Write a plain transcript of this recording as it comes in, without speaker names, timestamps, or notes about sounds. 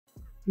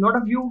A lot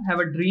of you have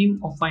a dream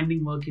of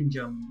finding work in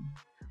Germany,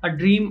 a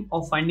dream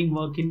of finding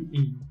work in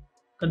EU.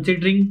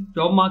 Considering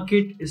job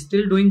market is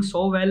still doing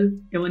so well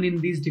even in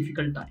these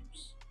difficult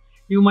times.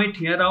 You might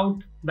hear out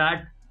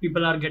that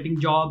people are getting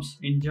jobs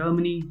in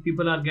Germany,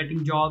 people are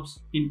getting jobs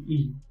in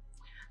EU.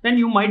 Then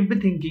you might be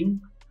thinking,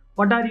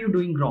 what are you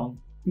doing wrong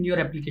in your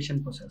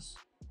application process?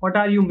 What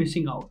are you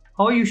missing out?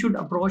 How you should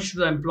approach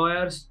the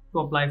employers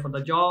to apply for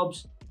the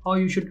jobs? How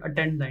you should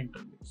attend the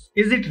interviews?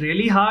 Is it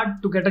really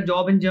hard to get a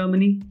job in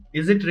Germany?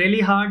 Is it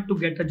really hard to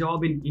get a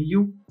job in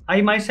EU?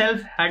 I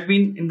myself had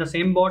been in the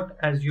same boat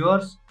as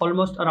yours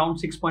almost around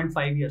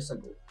 6.5 years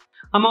ago.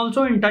 I'm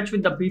also in touch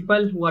with the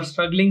people who are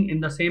struggling in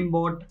the same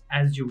boat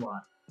as you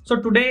are. So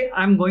today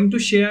I'm going to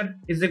share,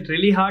 is it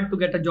really hard to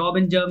get a job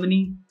in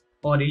Germany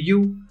or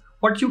EU?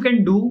 What you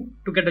can do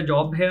to get a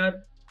job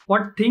here?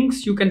 What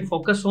things you can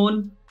focus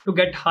on to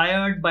get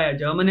hired by a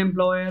German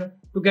employer,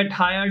 to get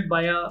hired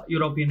by a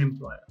European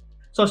employer.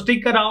 So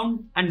stick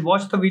around and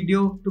watch the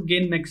video to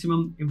gain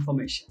maximum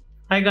information.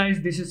 Hi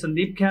guys, this is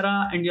Sandeep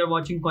Khaira and you're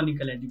watching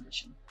Conical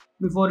Education.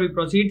 Before we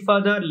proceed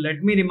further,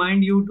 let me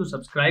remind you to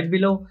subscribe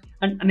below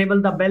and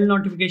enable the bell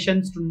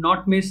notifications to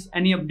not miss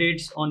any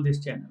updates on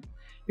this channel.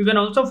 You can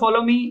also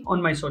follow me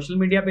on my social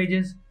media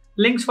pages.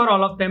 Links for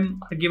all of them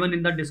are given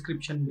in the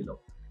description below.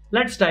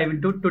 Let's dive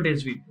into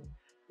today's video.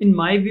 In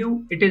my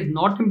view, it is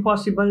not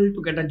impossible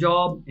to get a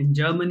job in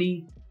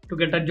Germany, to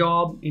get a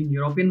job in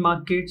European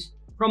markets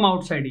from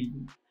outside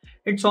EU.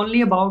 It's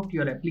only about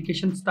your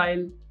application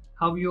style,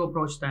 how you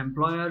approach the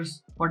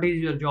employers, what is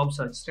your job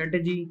search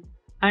strategy,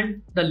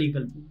 and the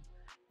legal view.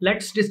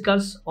 Let's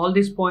discuss all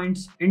these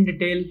points in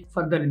detail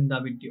further in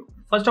the video.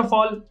 First of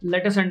all,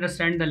 let us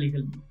understand the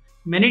legal view.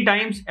 Many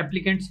times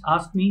applicants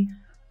ask me,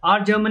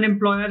 are German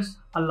employers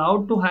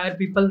allowed to hire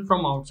people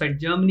from outside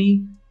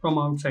Germany, from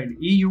outside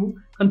EU,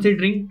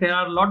 considering there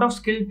are a lot of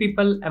skilled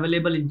people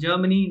available in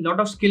Germany, a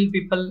lot of skilled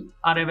people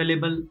are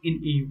available in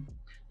EU.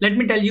 Let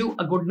me tell you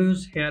a good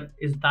news here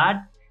is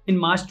that in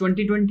March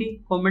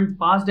 2020, government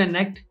passed an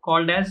act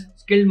called as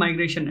Skilled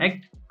Migration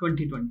Act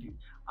 2020.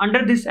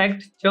 Under this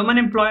act, German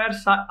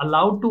employers are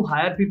allowed to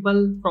hire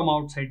people from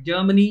outside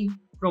Germany,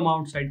 from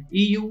outside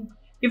EU,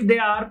 if they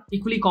are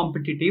equally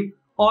competitive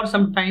or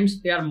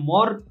sometimes they are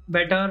more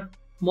better,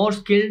 more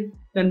skilled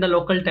than the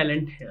local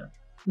talent here.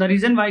 The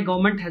reason why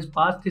government has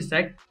passed this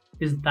act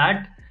is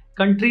that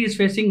country is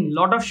facing a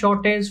lot of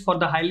shortage for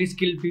the highly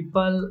skilled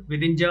people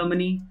within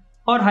Germany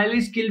or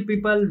highly skilled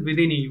people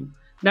within EU.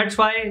 That's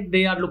why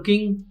they are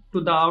looking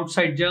to the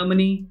outside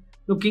Germany,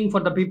 looking for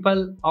the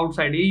people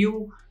outside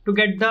EU to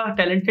get the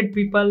talented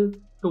people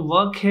to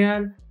work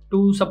here,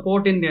 to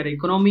support in their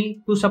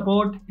economy, to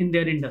support in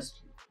their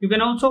industry. You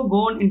can also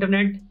go on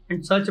internet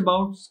and search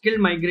about Skilled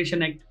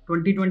Migration Act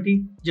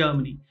 2020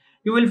 Germany.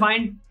 You will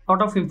find a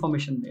lot of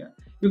information there.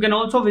 You can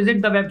also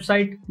visit the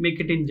website Make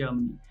It in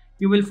Germany.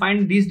 You will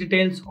find these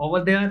details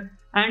over there,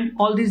 and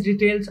all these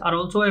details are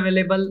also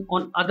available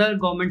on other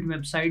government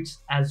websites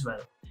as well.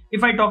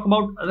 If I talk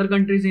about other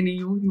countries in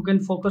EU, you can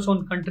focus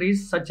on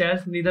countries such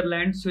as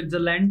Netherlands,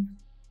 Switzerland,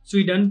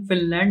 Sweden,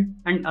 Finland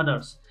and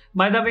others.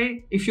 By the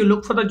way, if you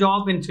look for the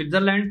job in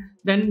Switzerland,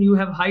 then you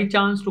have high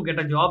chance to get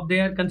a job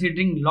there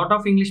considering a lot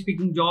of English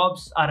speaking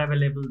jobs are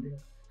available there.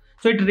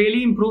 So it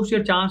really improves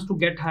your chance to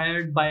get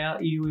hired by a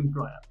EU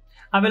employer.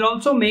 I will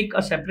also make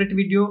a separate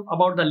video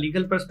about the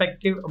legal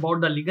perspective,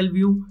 about the legal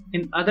view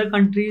in other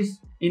countries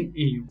in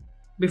EU.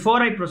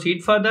 Before I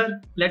proceed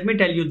further, let me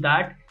tell you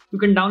that you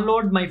can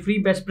download my free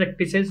best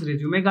practices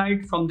resume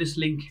guide from this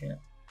link here,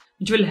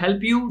 which will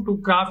help you to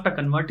craft a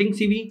converting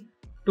CV,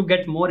 to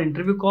get more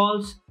interview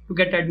calls, to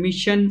get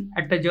admission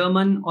at a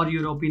German or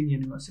European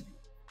university.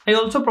 I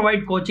also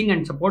provide coaching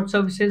and support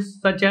services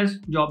such as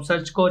job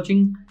search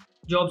coaching,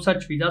 job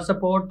search visa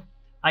support.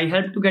 I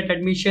help to get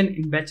admission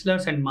in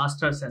bachelor's and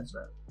master's as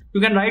well. You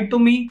can write to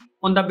me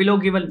on the below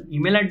given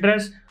email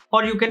address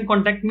or you can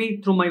contact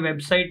me through my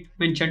website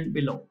mentioned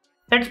below.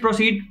 Let's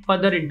proceed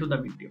further into the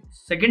video.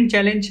 Second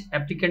challenge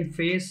applicant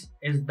face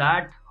is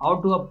that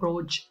how to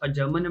approach a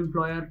German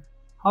employer,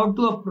 how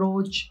to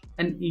approach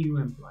an EU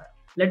employer.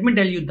 Let me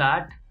tell you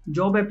that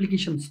job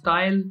application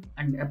style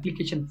and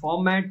application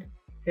format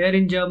here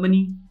in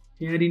Germany,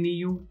 here in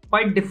EU,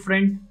 quite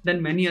different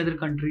than many other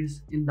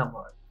countries in the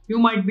world. You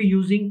might be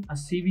using a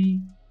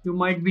CV, you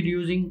might be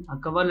using a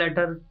cover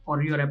letter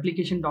or your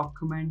application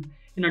document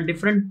in a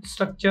different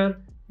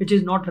structure which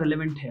is not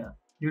relevant here,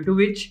 due to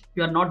which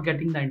you are not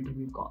getting the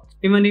interview calls.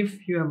 Even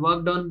if you have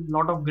worked on a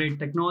lot of great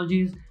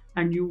technologies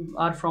and you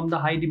are from the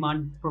high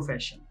demand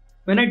profession.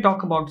 When I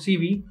talk about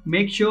CV,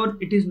 make sure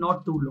it is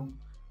not too long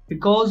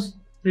because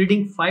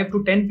reading 5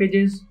 to 10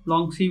 pages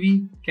long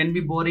CV can be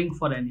boring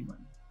for anyone.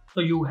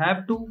 So you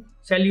have to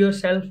sell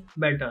yourself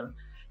better.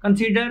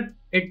 Consider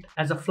it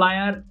as a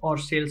flyer or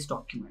sales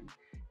document.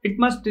 It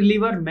must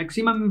deliver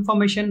maximum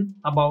information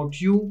about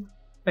you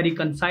very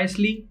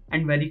concisely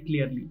and very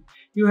clearly.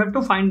 You have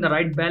to find the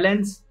right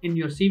balance in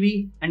your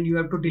CV and you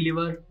have to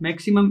deliver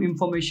maximum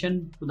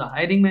information to the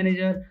hiring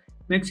manager,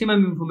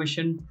 maximum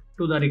information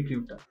to the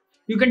recruiter.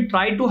 You can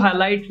try to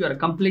highlight your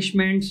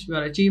accomplishments,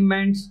 your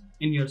achievements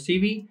in your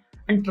CV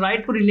and try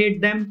to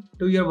relate them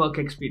to your work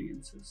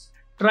experiences.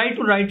 Try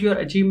to write your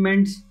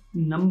achievements,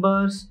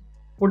 numbers,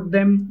 put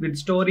them with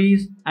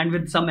stories and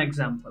with some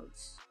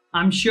examples.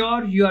 I'm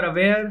sure you are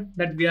aware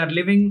that we are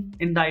living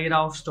in the era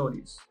of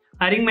stories.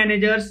 Hiring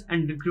managers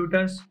and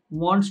recruiters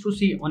want to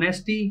see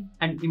honesty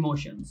and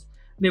emotions.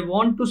 They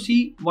want to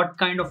see what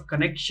kind of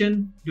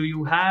connection do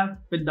you have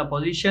with the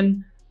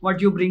position,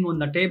 what you bring on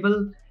the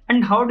table,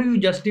 and how do you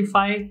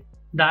justify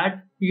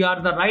that you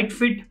are the right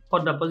fit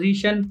for the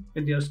position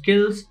with your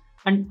skills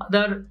and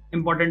other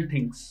important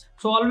things.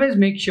 So always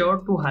make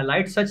sure to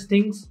highlight such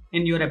things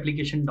in your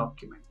application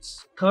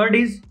documents. Third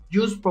is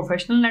use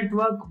professional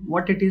network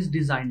what it is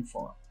designed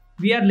for.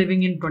 We are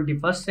living in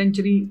 21st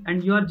century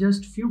and you are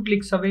just few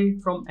clicks away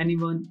from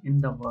anyone in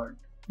the world.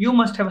 You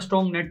must have a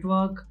strong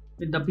network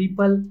with the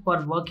people who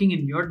are working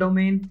in your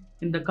domain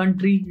in the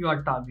country you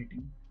are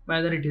targeting,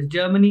 whether it is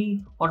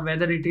Germany or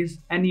whether it is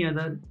any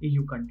other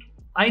EU country.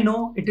 I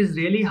know it is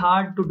really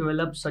hard to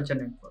develop such a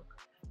network.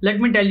 Let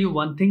me tell you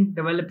one thing,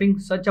 developing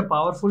such a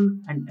powerful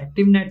and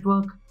active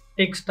network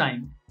takes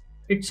time.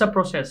 It's a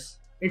process,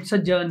 it's a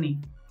journey.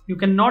 You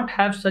cannot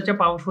have such a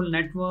powerful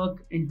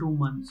network in 2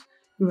 months.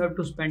 You have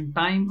to spend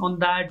time on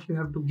that, you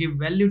have to give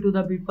value to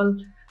the people.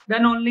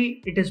 Then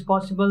only it is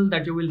possible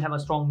that you will have a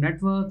strong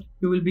network,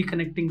 you will be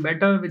connecting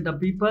better with the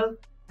people,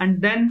 and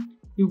then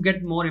you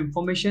get more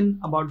information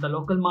about the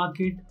local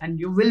market and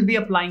you will be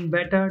applying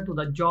better to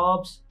the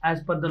jobs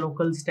as per the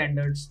local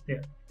standards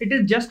there. It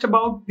is just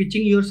about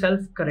pitching yourself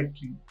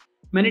correctly.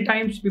 Many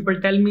times people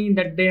tell me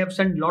that they have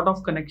sent lot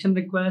of connection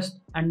requests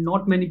and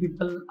not many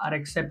people are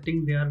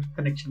accepting their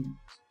connection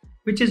requests,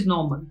 which is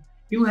normal.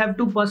 You have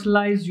to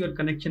personalize your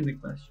connection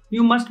request.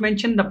 You must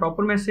mention the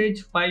proper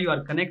message, why you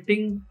are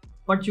connecting,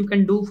 what you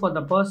can do for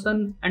the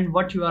person and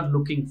what you are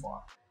looking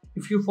for.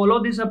 If you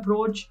follow this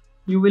approach,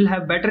 you will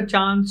have better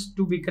chance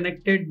to be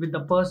connected with the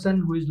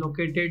person who is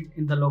located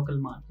in the local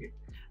market.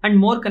 And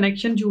more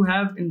connections you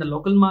have in the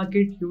local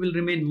market, you will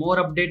remain more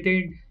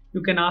updated.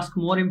 You can ask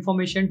more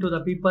information to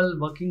the people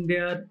working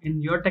there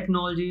in your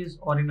technologies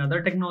or in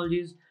other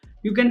technologies.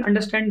 You can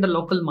understand the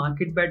local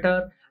market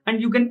better and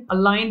you can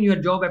align your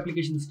job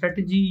application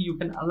strategy. You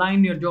can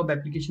align your job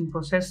application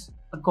process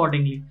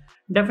accordingly.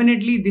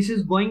 Definitely, this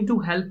is going to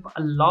help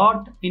a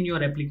lot in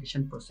your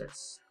application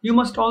process. You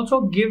must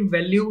also give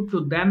value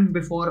to them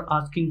before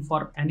asking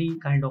for any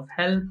kind of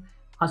help,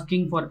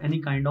 asking for any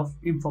kind of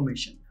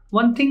information.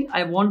 One thing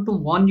I want to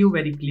warn you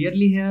very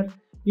clearly here,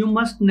 you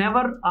must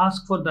never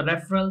ask for the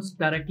referrals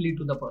directly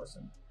to the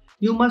person.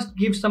 You must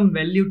give some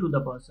value to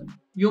the person.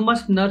 You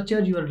must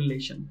nurture your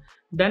relation.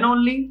 Then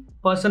only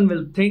person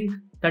will think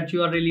that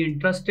you are really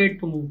interested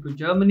to move to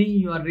Germany,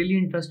 you are really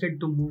interested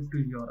to move to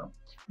Europe.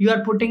 You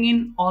are putting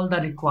in all the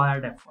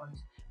required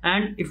efforts.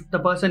 And if the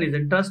person is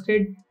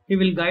interested, he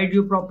will guide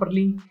you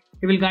properly.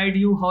 He will guide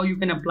you how you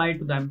can apply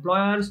to the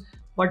employers,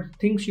 what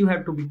things you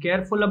have to be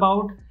careful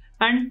about,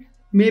 and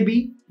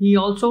maybe he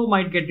also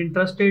might get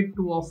interested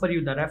to offer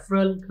you the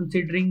referral,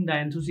 considering the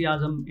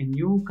enthusiasm in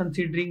you,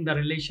 considering the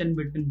relation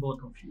between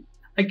both of you.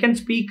 I can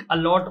speak a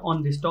lot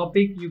on this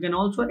topic. You can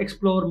also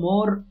explore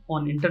more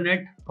on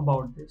internet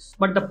about this.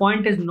 But the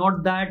point is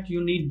not that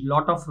you need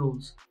lot of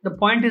rules. The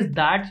point is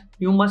that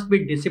you must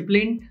be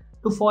disciplined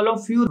to follow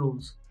few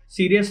rules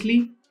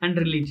seriously and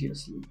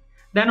religiously.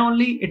 Then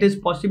only it is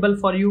possible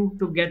for you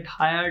to get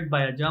hired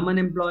by a German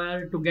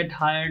employer, to get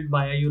hired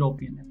by a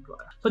European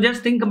employer. So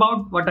just think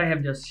about what I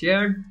have just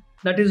shared.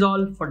 That is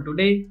all for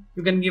today.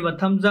 You can give a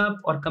thumbs up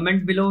or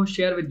comment below,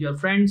 share with your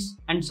friends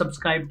and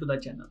subscribe to the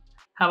channel.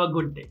 Have a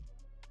good day.